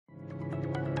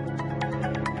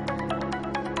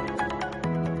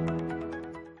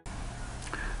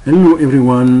Hello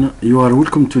everyone, you are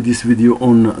welcome to this video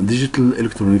on digital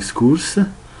electronics course.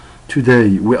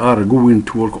 Today we are going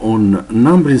to work on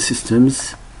numbering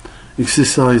systems,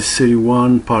 exercise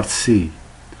 31 part C.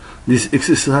 This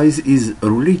exercise is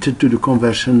related to the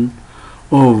conversion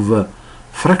of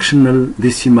fractional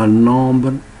decimal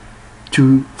number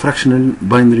to fractional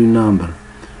binary number.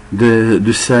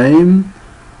 The same,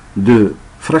 the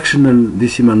fractional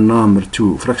decimal number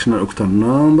to fractional octal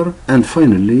number, and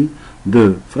finally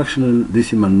the fractional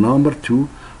decimal number to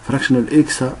fractional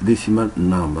hexadecimal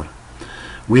number.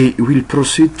 We will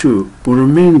proceed to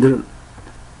remainder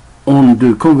on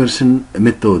the conversion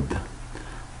method.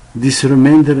 This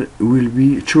remainder will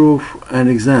be through an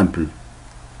example.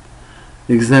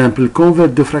 Example: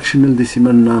 convert the fractional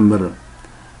decimal number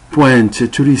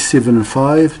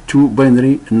 0.375 to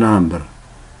binary number.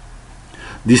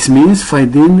 This means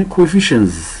finding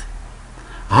coefficients.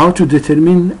 How to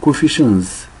determine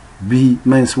coefficients? B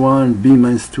minus 1, B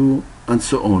minus 2, and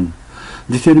so on.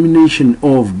 Determination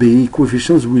of B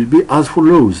coefficients will be as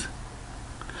follows.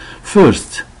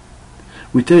 First,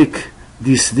 we take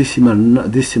this decimal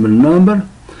number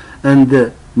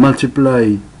and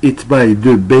multiply it by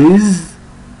the base,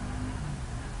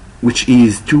 which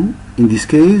is 2 in this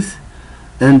case,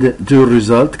 and the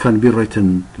result can be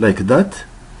written like that.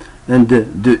 And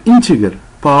the integer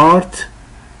part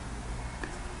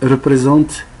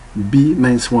represents B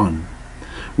minus 1.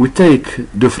 We take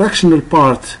the fractional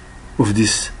part of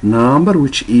this number,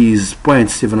 which is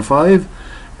 0.75,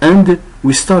 and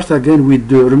we start again with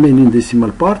the remaining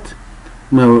decimal part.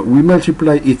 Now we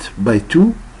multiply it by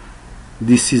 2.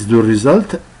 This is the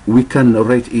result. We can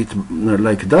write it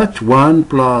like that: 1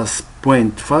 plus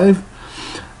 0.5.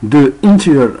 The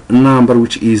integer number,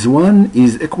 which is 1,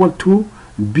 is equal to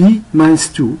B minus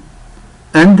 2,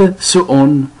 and so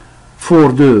on.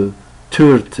 For the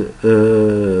third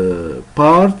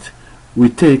part, we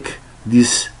take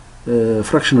this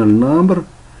fractional number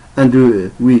and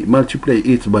we multiply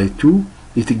it by 2.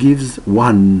 It gives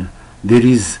 1. There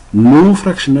is no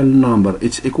fractional number.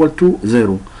 It's equal to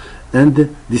 0. And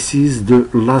this is the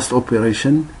last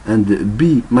operation, and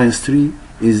B minus 3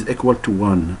 is equal to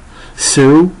 1.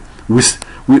 So we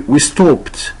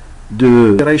stopped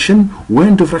the operation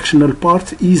when the fractional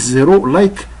part is 0,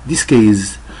 like this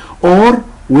case, or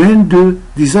when the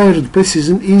desired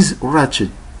precision is reached.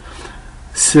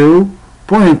 So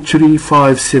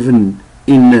 0.357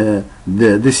 in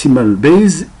the decimal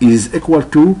base is equal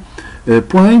to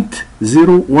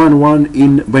 0.011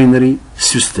 in binary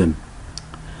system.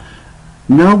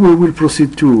 Now we will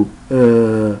proceed to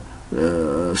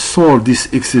solve this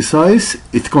exercise.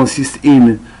 It consists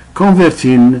in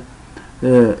converting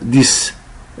this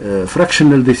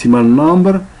fractional decimal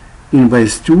number in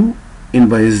base 2, in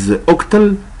base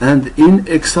octal, and in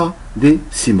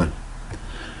hexadecimal.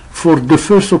 For the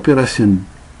first operation,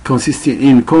 consisting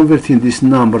in converting this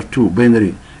number to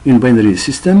binary in binary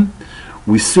system,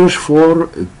 we search for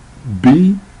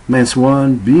B minus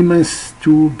 1, B minus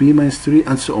 2, B minus 3,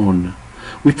 and so on.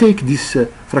 We take this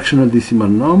fractional decimal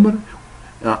number,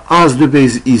 as the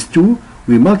base is 2,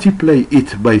 we multiply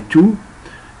it by 2.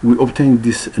 We obtain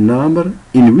this number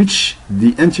in which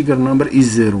the integer number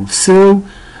is 0. So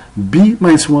B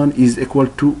minus 1 is equal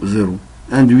to 0.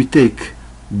 And we take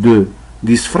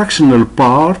this fractional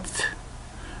part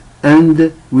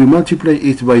and we multiply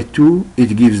it by 2.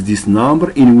 It gives this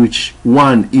number in which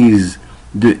 1 is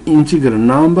the integer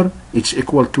number. It's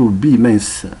equal to B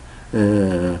minus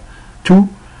 2.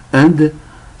 And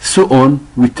so on.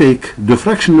 We take the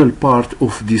fractional part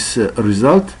of this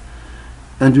result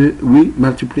and we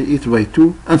multiply it by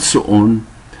 2, and so on.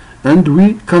 And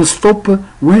we can stop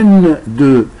when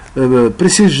the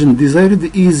precision desired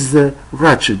is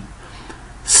reached.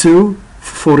 So,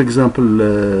 for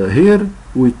example, here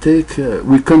we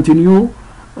continue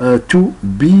to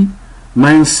B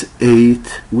minus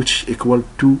 8, which equal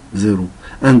to 0.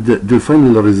 And the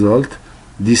final result,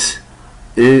 this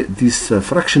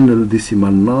fractional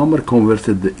decimal number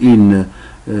converted in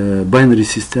binary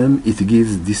system, it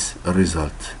gives this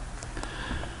result.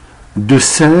 The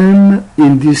same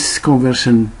in this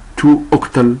conversion to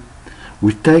octal.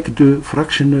 We take the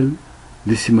fractional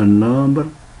decimal number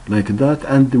like that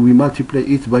and we multiply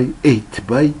it by 8,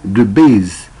 by the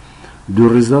base. The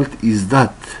result is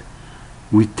that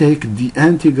we take the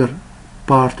integer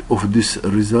part of this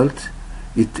result.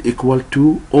 It equal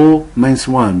to O minus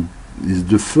 1 is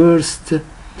the first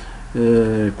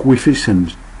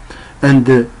coefficient,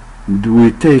 and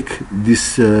we take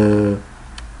this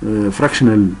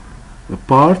fractional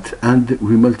part and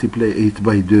we multiply it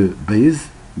by the base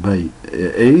by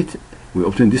 8. we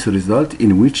obtain this result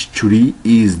in which 3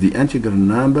 is the integer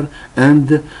number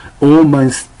and O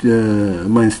minus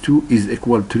 2 is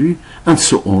equal to 3, and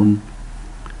so on.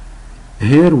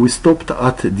 Here we stopped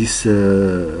at this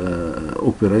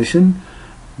operation,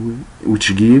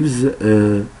 which gives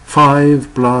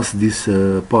 5 plus this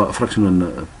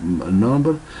fractional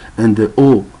number, and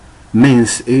O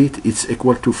minus 8 is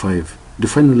equal to 5. The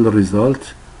final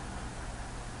result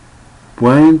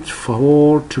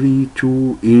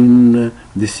 0.432 in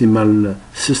decimal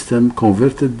system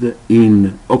converted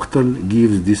in octal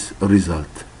gives this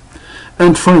result.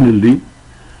 And finally,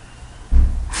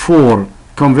 for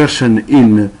conversion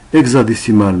in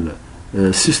hexadecimal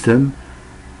system,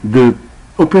 the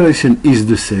operation is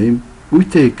the same. We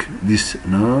take this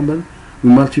number, we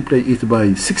multiply it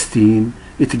by 16,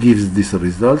 it gives this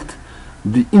result.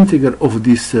 The integer of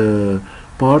this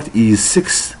part is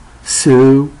 6,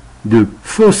 so the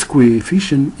first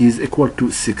coefficient is equal to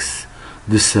 6.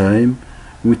 The same,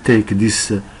 we take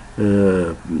this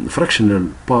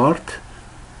fractional part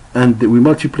and we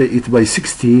multiply it by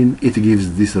 16, it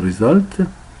gives this result,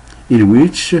 in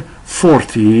which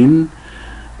 14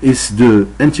 is the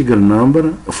integer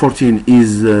number. 14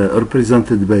 is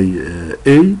represented by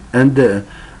A, and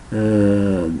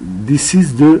this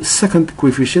is the second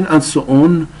coefficient, and so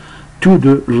on to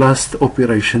the last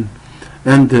operation.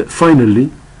 And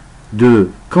finally, the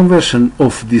conversion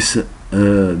of this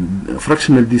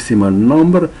fractional decimal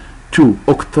number to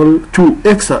octal to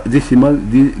hexadecimal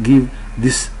give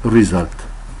this result.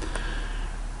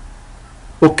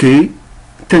 Okay,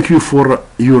 thank you for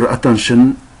your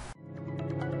attention.